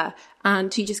 people there.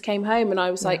 And he just came home and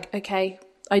I was like, okay,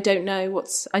 I don't know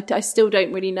I still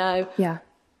don't really know. Yeah.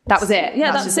 That was it.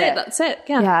 Yeah, that's it.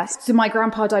 Yeah. So my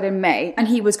grandpa died in May and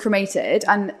he was cremated,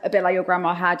 and a bit like your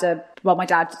grandma had my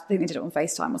dad, I think they did it on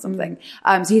FaceTime or something.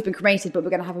 So he's been cremated, but we're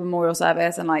going to have a memorial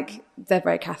service, and like they're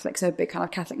very Catholic, so a big kind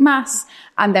of Catholic mass,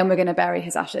 and then we're going to bury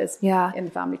his ashes in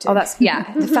the family tomb. Oh, that's,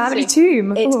 the family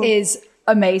tomb. It is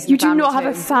amazing. You do not have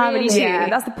a family tomb. Yeah.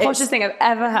 That's the poshest thing I've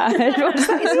ever heard. It's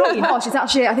not posh. It's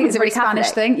actually, I think it's a very Spanish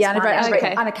thing. Yeah,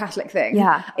 and a Catholic thing.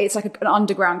 Yeah. It's like an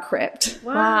underground crypt.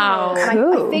 Wow.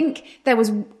 Cool. I think there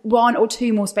was 1 or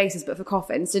 2 more spaces, but for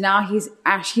coffins. So now he's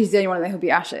the only one that he'll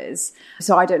be ashes.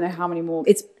 So I don't know how many more.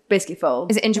 It's basically full.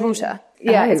 Is it in Gibraltar?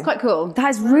 Yeah, it's quite cool. That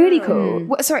is really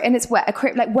cool. Sorry, and it's where? A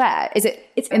crypt, like where? Is it?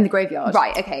 It's in the graveyard.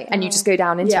 Right, okay. And you just go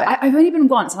down into it? I've only been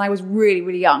once and I was really,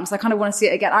 really young, so I kind of want to see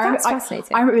it again. That's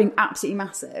fascinating. I remember it being absolutely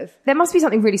massive. There must be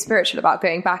something really spiritual about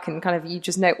going back and kind of you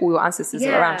just know all your ancestors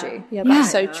are around you. Yeah,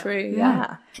 that's so true.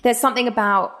 Yeah. There's something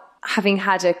about having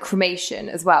had a cremation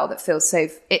as well, that feels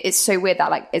it's so weird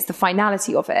that like it's the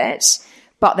finality of it,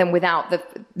 but then without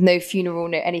no funeral,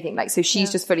 no anything. Like, so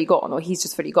she's just fully gone, or he's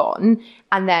just fully gone.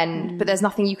 And then, but there's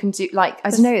nothing you can do. Like, I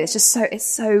don't know,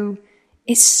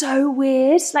 it's so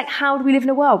weird. Like, how do we live in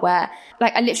a world where,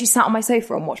 like, I literally sat on my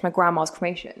sofa and watched my grandma's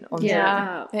cremation on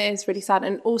it is really sad.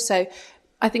 And also,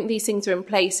 I think these things are in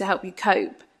place to help you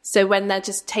cope. So when they're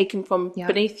just taken from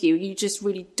beneath you, you just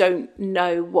really don't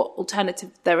know what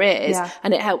alternative there is. Yeah.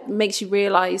 And it makes you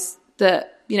realise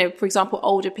that, you know, for example,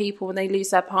 older people, when they lose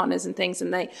their partners and things,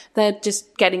 and they're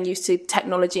just getting used to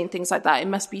technology and things like that, it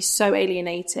must be so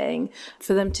alienating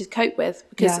for them to cope with,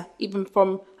 because even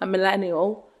from a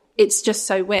millennial, it's just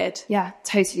so weird. Yeah,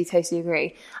 totally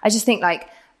agree. I just think, like,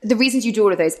 the reasons you do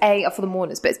all of those, A, are for the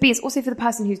mourners, but B, it's also for the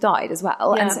person who's died as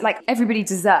well. Yeah. And so, like, everybody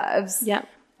deserves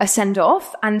a send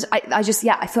off. And I just,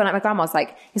 I feel like my grandma's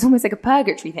like, it's almost like a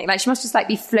purgatory thing. Like, she must just like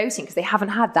be floating because they haven't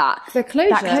had that. The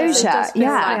closure. It just feels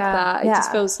like that. It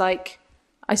just feels like,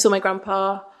 I saw my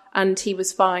grandpa and he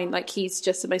was fine. Like, he's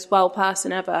just the most well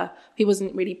person ever. He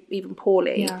wasn't really even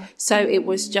poorly. Yeah. So it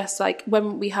was just like,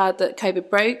 when we heard that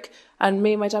COVID broke, and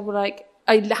me and my dad were like,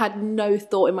 I had no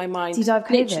thought in my mind. Did he die of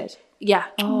COVID? Yeah.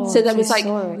 So there was like,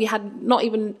 we had not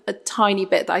even a tiny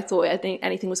bit that I thought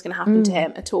anything was going to happen to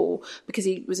him at all, because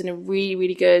he was in a really,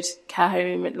 really good care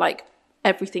home, and like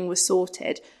everything was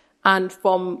sorted. And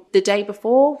from the day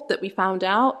before that we found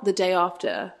out, the day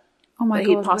after,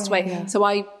 he'd passed away. Yeah. So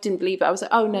I didn't believe it. I was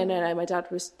like, oh no. My dad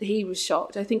was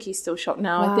shocked. I think he's still shocked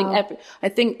now. Wow. I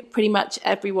think pretty much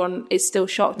everyone is still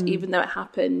shocked, even though it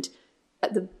happened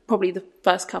at probably the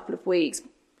first couple of weeks.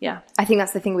 Yeah. I think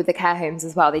that's the thing with the care homes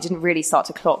as well. They didn't really start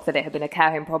to clock that it had been a care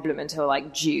home problem until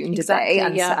like June, did they?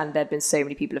 And there'd been so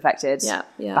many people affected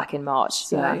back in March.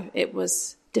 So it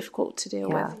was difficult to deal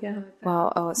with. Yeah.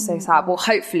 Well, it's so sad. Well,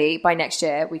 hopefully by next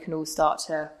year we can all start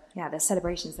to, there's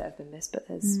celebrations that have been missed, but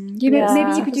there's...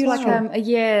 maybe you could do like a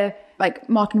year, like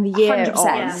marking the year.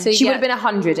 100%. So she would have been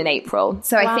 100 in April.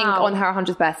 So I think on her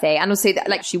 100th birthday, and also that,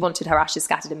 like, she wanted her ashes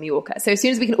scattered in Mallorca. So as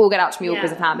soon as we can all get out to Mallorca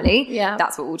as a family,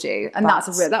 that's what we'll do. And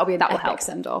that'll be an epic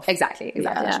send off. Exactly.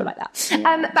 I feel like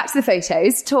that. Back to the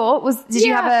photos. Tor, did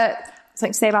you have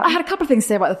something to say about them? I had a couple of things to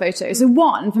say about the photos. So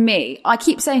one, for me, I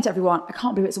keep saying to everyone, I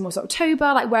can't believe it's almost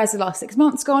October, like, where's the last 6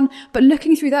 months gone? But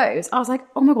looking through those, I was like,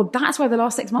 oh my God, that's where the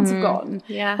last 6 months have gone.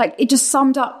 Yeah. Like, it just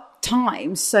summed up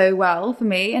time so well for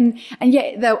me. And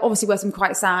yet there obviously were some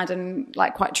quite sad and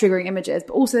like quite triggering images,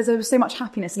 but also there was so much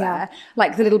happiness there.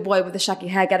 Like the little boy with the shaggy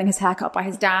hair getting his hair cut by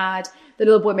his dad, the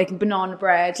little boy making banana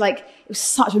bread. Like, it was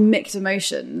such a mixed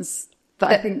emotions.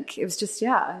 But I think it was just,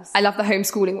 I love the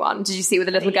homeschooling one. Did you see with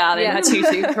the little girl in her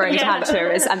tutu throwing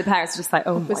tantrums, and the parents are just like,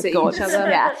 oh my God.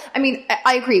 Yeah. I mean,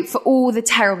 I agree. For all the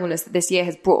terribleness that this year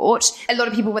has brought, a lot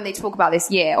of people, when they talk about this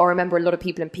year, or remember a lot of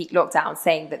people in peak lockdown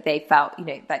saying that they felt, you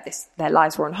know, like their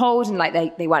lives were on hold and like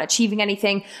they weren't achieving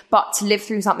anything. But to live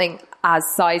through something as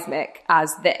seismic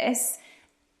as this,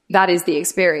 that is the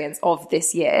experience of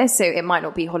this year. So it might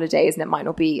not be holidays and it might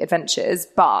not be adventures,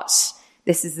 but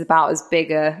this is about as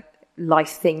big a life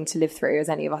thing to live through as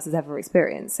any of us has ever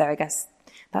experienced. So I guess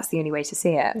that's the only way to see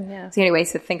it. Yeah. It's the only way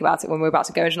to think about it when we're about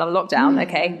to go into another lockdown.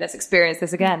 Okay, let's experience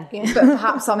this again. Yeah. But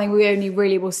perhaps something we only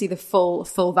really will see the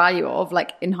full value of,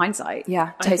 like, in hindsight.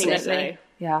 Yeah, totally. So.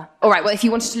 Yeah. All right. Well, if you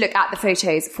wanted to look at the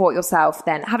photos for yourself,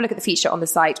 then have a look at the feature on the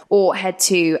site or head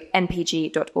to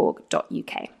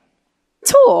npg.org.uk.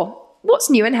 Tor, what's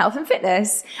new in health and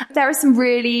fitness? There are some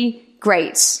really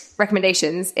great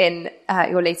recommendations in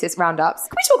your latest roundups.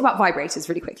 Can we talk about vibrators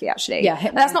really quickly, actually? Yeah.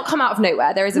 That's not come out of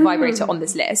nowhere. There is a vibrator on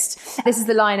this list. This is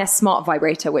the Lioness Smart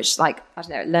Vibrator, which, like, I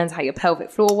don't know, it learns how your pelvic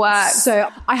floor works. So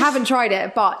I haven't tried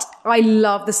it, but I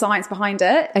love the science behind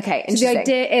it. Okay, interesting. So the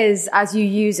idea is, as you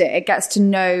use it, it gets to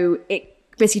know, it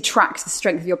basically tracks the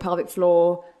strength of your pelvic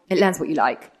floor. It learns what you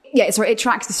like. Yeah, sorry, it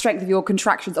tracks the strength of your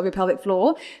contractions of your pelvic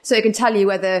floor. So it can tell you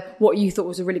whether what you thought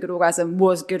was a really good orgasm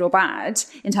was good or bad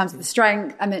in terms of the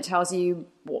strength. And then it tells you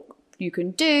what you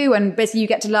can do. And basically you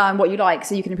get to learn what you like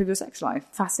so you can improve your sex life.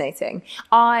 Fascinating.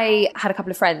 I had a couple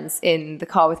of friends in the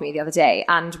car with me the other day,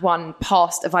 and one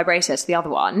passed a vibrator to the other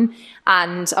one.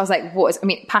 And I was like,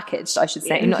 packaged, I should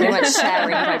say. Not anyone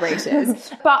sharing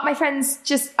vibrators. But my friends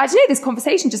just, I don't know, this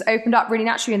conversation just opened up really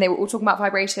naturally, and they were all talking about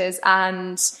vibrators,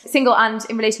 and single and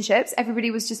in relationships. Everybody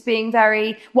was just being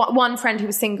very, one friend who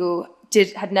was single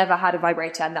had never had a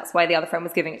vibrator, and that's why the other friend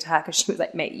was giving it to her, because she was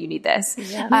like, mate, you need this.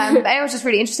 Yeah. But I was just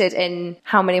really interested in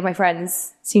how many of my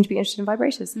friends seem to be interested in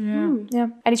vibrators. Yeah.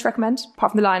 Any to recommend,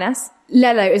 apart from the Lioness?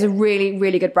 Lelo is a really,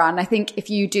 really good brand. I think if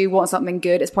you do want something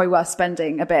good, it's probably worth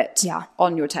spending a bit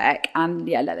on your tech. And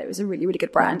Lelo is a really, really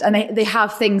good brand. And they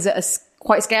have things that are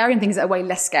quite scary and things that are way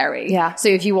less scary. Yeah. So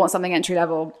if you want something entry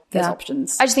level, there's Yeah.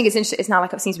 options. I just think it's interesting. It's now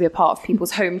like it seems to be a part of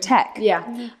people's home tech.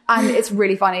 Yeah. And it's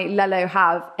really funny. Lelo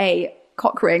have a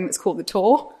cock ring that's called the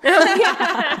Tor.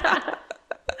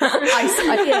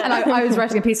 I was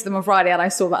writing a piece of them on Friday and I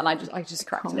saw that and I just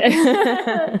cracked it.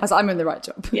 I was like, I'm in the right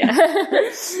job. Yeah.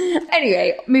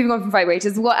 Anyway, moving on from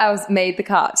vibrators, what else made the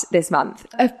cut this month?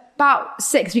 About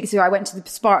 6 weeks ago, I went to the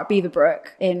spa at Beaverbrook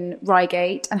in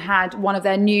Reigate and had one of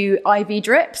their new IV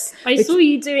drips. I saw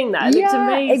you doing that. It looked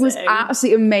amazing. It was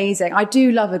absolutely amazing. I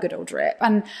do love a good old drip.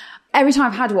 And every time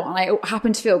I've had one, I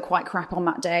happen to feel quite crap on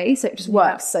that day. So it just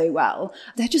works so well.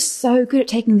 They're just so good at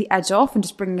taking the edge off and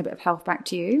just bringing a bit of health back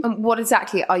to you. What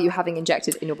exactly are you having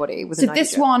injected in your body? With So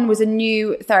this one was a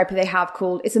new therapy they have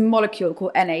it's a molecule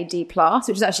called NAD+,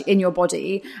 which is actually in your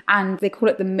body. And they call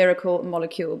it the miracle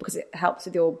molecule because it helps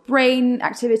with your brain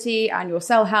activity and your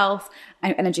cell health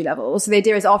and energy levels. So the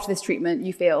idea is after this treatment,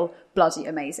 you feel bloody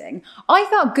amazing. I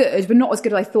felt good, but not as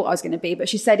good as I thought I was going to be. But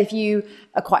she said if you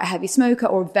are quite a heavy smoker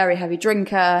or a very heavy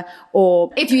drinker,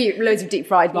 or if you eat loads of deep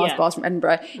fried Mars bars from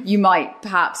Edinburgh, you might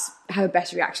perhaps have a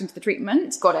better reaction to the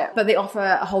treatment. Got it. But they offer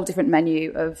a whole different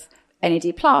menu of NAD+,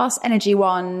 energy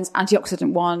ones,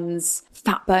 antioxidant ones,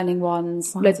 fat burning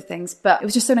ones, loads of things. But it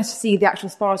was just so nice to see the actual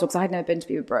spa as well because I had never been to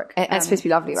Beaverbrook. It's supposed to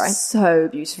be lovely, right? So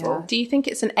beautiful. Do you think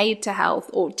it's an aid to health,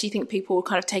 or do you think people will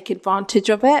kind of take advantage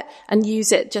of it and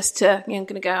use it just to, I'm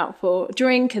going to go out for a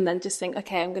drink and then just think,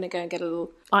 okay, I'm going to go and get a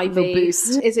little IV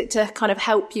boost? Is it to kind of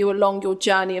help you along your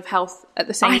journey of health at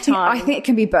the same time? I think it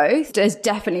can be both. There's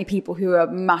definitely people who are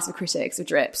massive critics of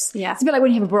drips. Yeah. It's a bit like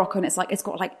when you have a Barocco and it's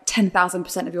got like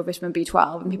 10,000% of your vitamin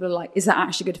B12 and people are like, is that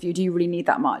actually good for you? Do you really need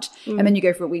that much? And then you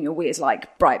go for a wee and your wee is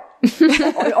like bright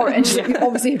orange.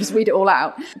 Obviously you just weed it all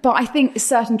out. But I think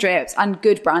certain drips and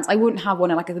good brands, I wouldn't have one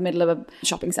in like in the middle of a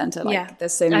shopping centre. Like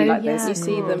there's so many like this. You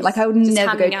see them. Like I would just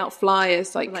never handing go out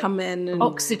flyers, like come in and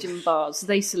oxygen bars,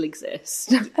 they still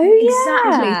exist.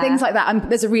 Exactly, things like that. And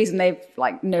there's a reason they've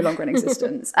like no longer in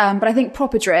existence. But I think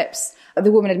proper drips,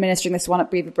 the woman administering this one at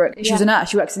Beaverbrook, she was a nurse,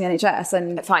 she works in the NHS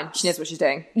and Fine, she knows what she's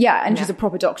doing. yeah, and she's a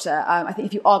proper doctor. I think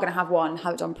if you are going to have one,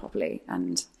 have it done properly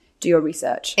and do your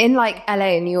research. In like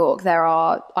LA and New York, there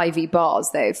are IV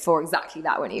bars though for exactly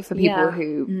that, Winnie, for people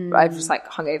who are just like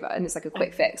hungover and it's like a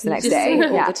quick fix the next day. See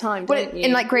it all the time, don't you?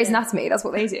 In like Grey's Anatomy, that's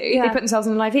what they do. They put themselves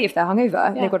in an IV if they're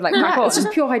hungover. They've got to like crack on. It's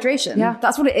just pure hydration. Yeah.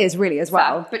 That's what it is really as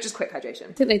well. But just quick hydration.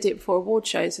 I think they do it before award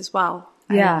shows as well.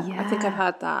 Yeah. I think I've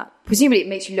heard that. Presumably it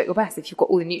makes you look your best if you've got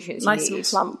all the nutrients Nice you need. and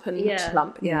plump and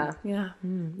Plump, yeah.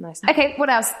 Nice. Okay,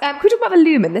 what else? Can we talk about the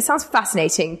Lumen? This sounds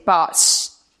fascinating, but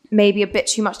maybe a bit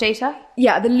too much data?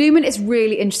 Yeah, the Lumen is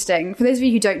really interesting. For those of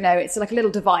you who don't know, it's like a little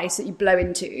device that you blow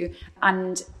into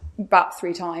and about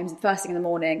 3 times, first thing in the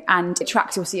morning, and it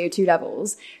tracks your CO2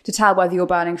 levels to tell whether you're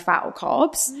burning fat or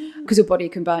carbs, because your body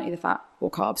can burn either fat or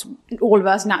carbs. All of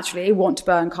us naturally want to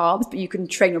burn carbs, but you can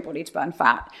train your body to burn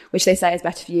fat, which they say is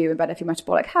better for you and better for your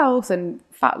metabolic health and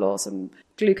fat loss and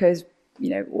glucose,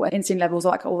 or insulin levels,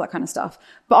 all that kind of stuff.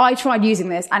 But I tried using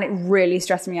this and it really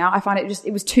stressed me out. I found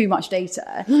it was too much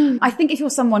data. I think if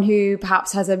you're someone who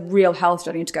perhaps has a real health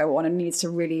journey to go on and needs to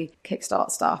really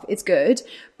kickstart stuff, it's good.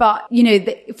 But,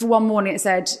 for one morning it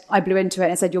said, I blew into it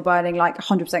and it said you're burning like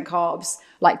 100% carbs.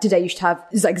 Like today you should have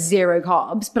like 0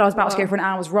 carbs, but I was about to go for an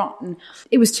hour's run.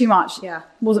 It was too much. Yeah.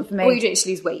 Wasn't for me. Or you don't need to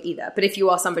lose weight either. But if you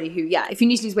are somebody who, if you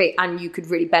need to lose weight and you could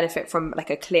really benefit from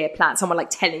like a clear plan, someone like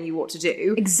telling you what to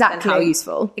do. Exactly. Then how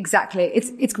useful. Exactly.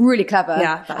 It's really clever.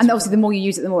 Yeah. And obviously the more you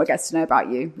use it, the more it gets to know about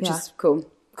you, which is cool.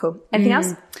 Cool. Anything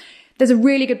else? There's a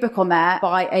really good book on there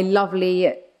by a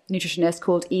lovely nutritionist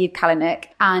called Eve Kalanick,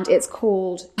 and it's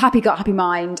called Happy Gut, Happy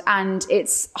Mind, and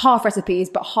it's half recipes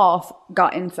but half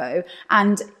gut info.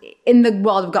 And in the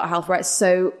world of gut health, where it's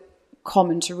so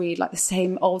common to read like the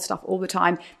same old stuff all the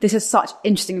time, this is such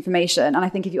interesting information. And I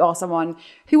think if you are someone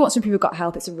who wants to improve your gut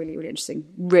health, it's a really, really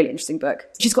interesting book.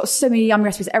 She's got so many yummy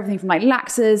recipes, everything from like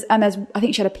laxers, and I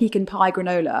think she had a pecan pie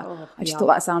granola. I just thought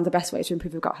that sounded the best way to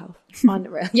improve your gut health.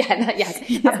 Unreal.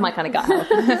 That's my kind of gut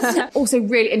health. Also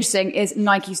really interesting is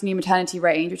Nike's new maternity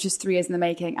range, which is 3 years in the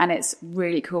making, and it's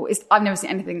really cool. I've never seen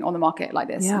anything on the market like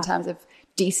this in terms of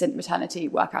decent maternity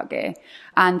workout gear.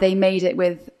 And they made it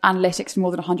with analytics from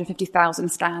more than 150,000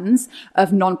 scans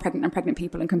of non-pregnant and pregnant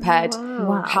people and compared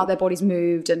how their bodies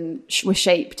moved and were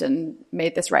shaped and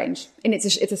made this range. And it's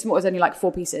a small, it's only like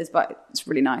 4 pieces, but it's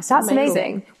really nice. That's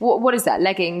amazing. What is that?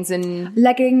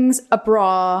 Leggings, a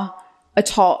bra, a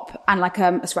top and like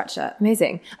a sweatshirt.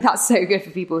 Amazing. That's so good for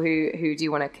people who do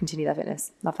want to continue their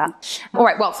fitness. Love that. All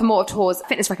right, well, for more of Tor's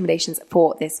fitness recommendations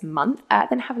for this month,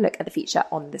 then have a look at the feature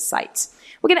on the site.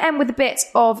 We're going to end with a bit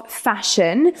of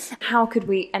fashion. How could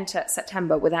we enter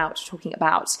September without talking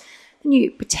about the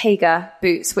new Bottega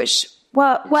boots, which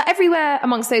were everywhere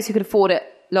amongst those who could afford it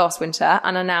last winter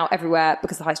and are now everywhere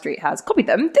because the high street has copied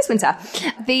them this winter.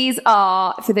 These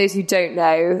are, for those who don't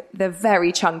know, the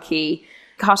very chunky,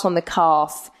 cut on the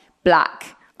calf,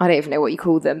 black, I don't even know what you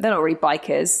call them. They're not really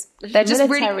bikers. They're just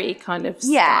military really, kind of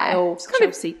style,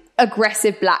 Chelsea.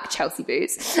 Aggressive black Chelsea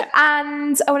boots.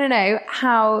 And I want to know,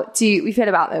 how do we feel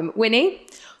about them? Winnie?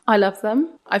 I love them.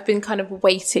 I've been kind of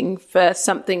waiting for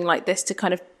something like this to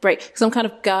kind of break, because I'm kind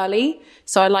of girly.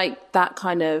 So I like that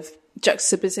kind of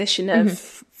juxtaposition of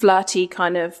flirty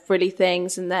kind of frilly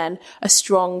things and then a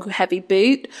strong, heavy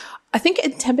boot. I think it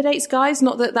intimidates guys,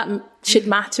 not that should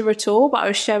matter at all, but I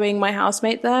was showing my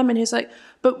housemate them and he was like,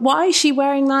 but why is she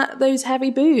wearing those heavy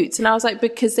boots? And I was like,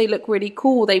 because they look really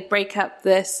cool. They break up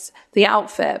the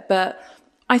outfit, but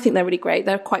I think they're really great.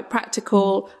 They're quite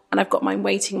practical and I've got mine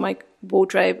waiting in my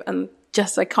wardrobe and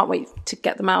I can't wait to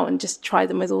get them out and just try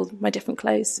them with all my different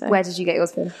clothes. So. Where did you get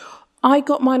yours from? I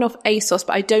got mine off ASOS,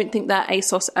 but I don't think they're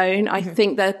ASOS own. I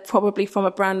think they're probably from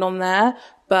a brand on there,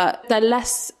 but they're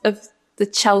less of the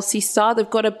Chelsea style. They've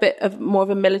got a bit of more of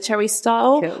a military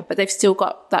style, but they've still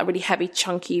got that really heavy,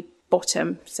 chunky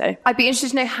bottom. So I'd be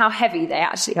interested to know how heavy they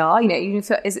actually are. You know,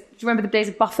 do you remember the days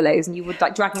of buffaloes and you were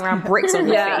like dragging around bricks on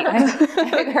your feet? I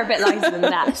hope they're a bit lighter than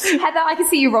that. Heather, I can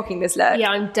see you rocking this look. Yeah,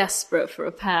 I'm desperate for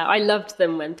a pair. I loved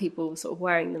them when people were sort of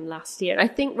wearing them last year. And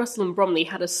I think Russell and Bromley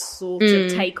had a sort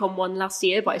of take on one last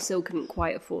year, but I still couldn't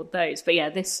quite afford those. But yeah,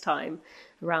 this time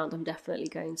around, I'm definitely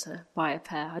going to buy a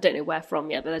pair. I don't know where from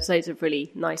yet, but there's loads of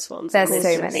really nice ones. There's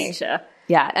so many.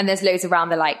 Yeah, and there's loads around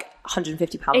the like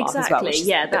 £150 mark as well, which is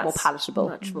a bit more palatable.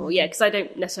 Much more, yeah, because I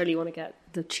don't necessarily want to get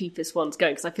the cheapest ones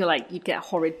going because I feel like you'd get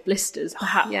horrid blisters,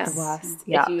 perhaps. The worst.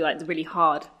 If you like the really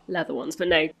hard leather ones, but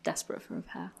no, desperate for a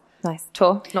pair. Nice.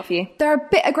 Tor, not for you? They're a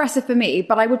bit aggressive for me,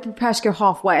 but I would prepare to go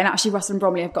halfway. And actually, Russell and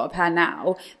Bromley have got a pair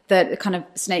now that are kind of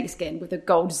snakeskin with a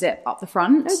gold zip up the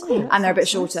front. Oh, cool. And they're a bit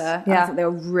shorter. Yeah. I thought they were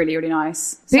really, really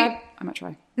nice. So I might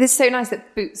try. It's so nice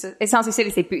that boots, it sounds so silly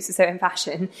to say boots are so in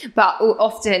fashion, but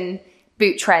often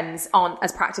boot trends aren't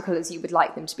as practical as you would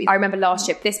like them to be. I remember last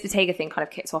year, this Bottega thing kind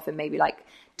of kicked off in maybe like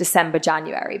December,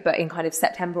 January, but in kind of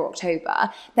September,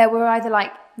 October, there were either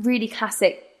like really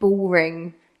classic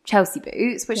bullring Chelsea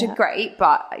boots, which are great,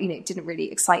 but didn't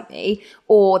really excite me.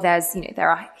 Or there's,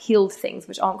 there are heeled things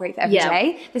which aren't great for every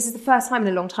day. This is the first time in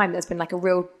a long time there's been like a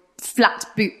real flat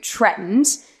boot trend,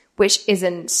 which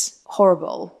isn't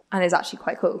horrible and is actually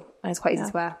quite cool and it's quite easy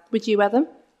to wear. Would you wear them?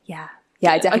 Yeah,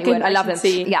 I definitely would. I love them.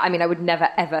 Yeah, I mean, I would never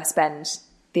ever spend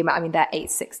the amount. I mean, they're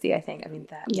 $860, I think. I mean,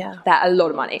 they're a lot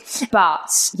of money.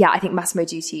 But yeah, I think Massimo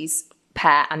Dutti's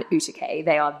pair and Utica,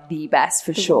 they are the best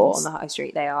for sure on the high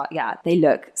street. They are, they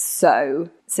look so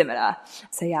similar.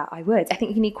 So yeah, I would. I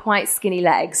think you need quite skinny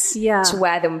legs to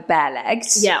wear them bare-legged.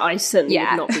 Yeah, I certainly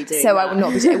would not be doing so that. I would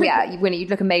not be doing, Winnie, you'd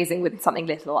look amazing with something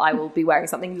little. I will be wearing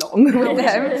something long with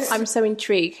them. I'm so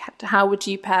intrigued. How would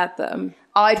you pair them?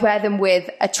 I'd wear them with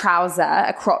a trouser,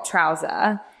 a crop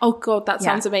trouser. Oh God, that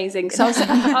sounds amazing. So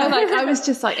I was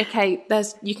just like, okay,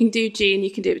 you can do jean,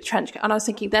 you can do a trench coat. And I was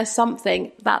thinking, there's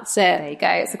something, that's it. There you go.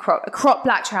 It's a crop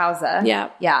black trouser. Yeah.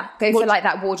 Yeah. Go for like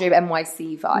that wardrobe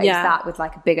NYC vibe. Yeah. That with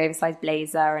like a big oversized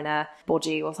blazer and a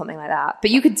body or something like that. But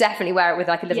you could definitely wear it with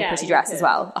like a little pretty dress as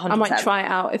well. 100%. I might try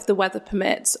it out if the weather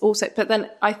permits also. But then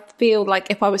I feel like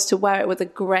if I was to wear it with a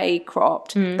grey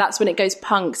cropped, that's when it goes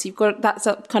punk. So that's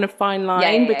a kind of fine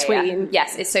line between. Yeah.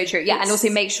 Yes, it's so true. Yeah. And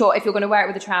also make sure if you're going to wear it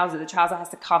with a trouser, the trouser has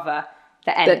to cover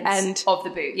the end of the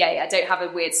boot. Yeah. Don't have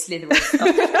a weird slithery stuff.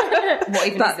 What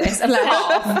even is this? A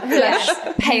calf.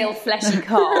 Yes. Pale, fleshy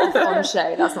calf on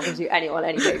show. That's not going to do anyone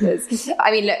any favours.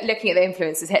 I mean, looking at the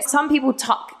influencers here, some people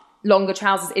tuck longer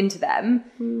trousers into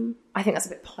them. I think that's a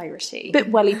bit piratey.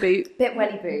 Bit welly boot.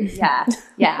 Yeah.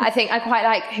 I think I quite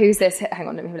like, who's this? Hang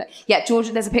on, let me have a look. Yeah,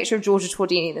 Georgia, there's a picture of Georgia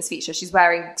Tordini in this feature. She's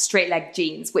wearing straight leg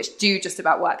jeans, which do just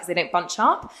about work because they don't bunch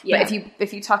up. Yeah. But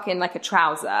if you tuck in like a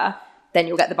trouser, then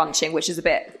you'll get the bunching, which is a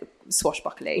bit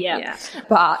swashbuckly. Yeah.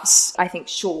 But I think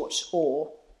short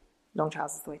or long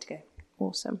trousers is the way to go.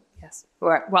 Awesome. Yes. All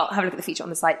right. Well, have a look at the feature on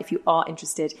the site if you are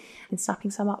interested in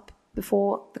snapping some up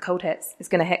before the cold hits. It's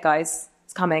going to hit, guys.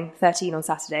 It's coming. 13 on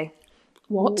Saturday.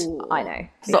 What? I know.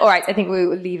 But all right, I think we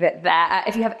will leave it there.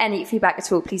 If you have any feedback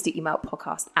at all, please do email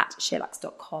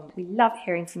podcast@sheerluxe.com. We love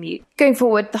hearing from you. Going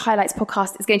forward, the Highlights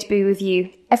podcast is going to be with you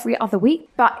every other week.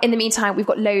 But in the meantime, we've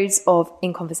got loads of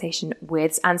In Conversation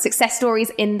With and success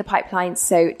stories in the pipeline.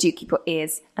 So do keep your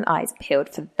ears and eyes peeled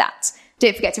for that.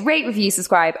 Don't forget to rate, review,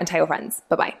 subscribe, and tell your friends.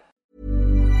 Bye-bye.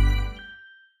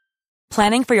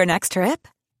 Planning for your next trip?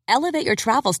 Elevate your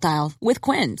travel style with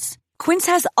Quince. Quince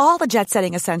has all the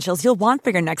jet-setting essentials you'll want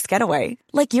for your next getaway,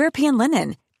 like European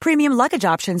linen, premium luggage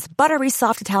options, buttery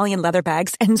soft Italian leather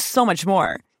bags, and so much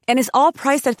more. And is all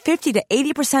priced at 50 to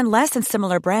 80% less than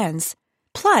similar brands.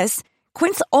 Plus,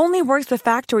 Quince only works with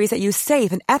factories that use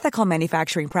safe and ethical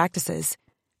manufacturing practices.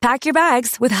 Pack your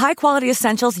bags with high-quality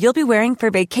essentials you'll be wearing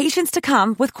for vacations to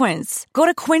come with Quince. Go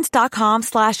to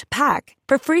quince.com/pack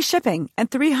for free shipping and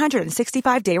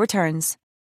 365-day returns.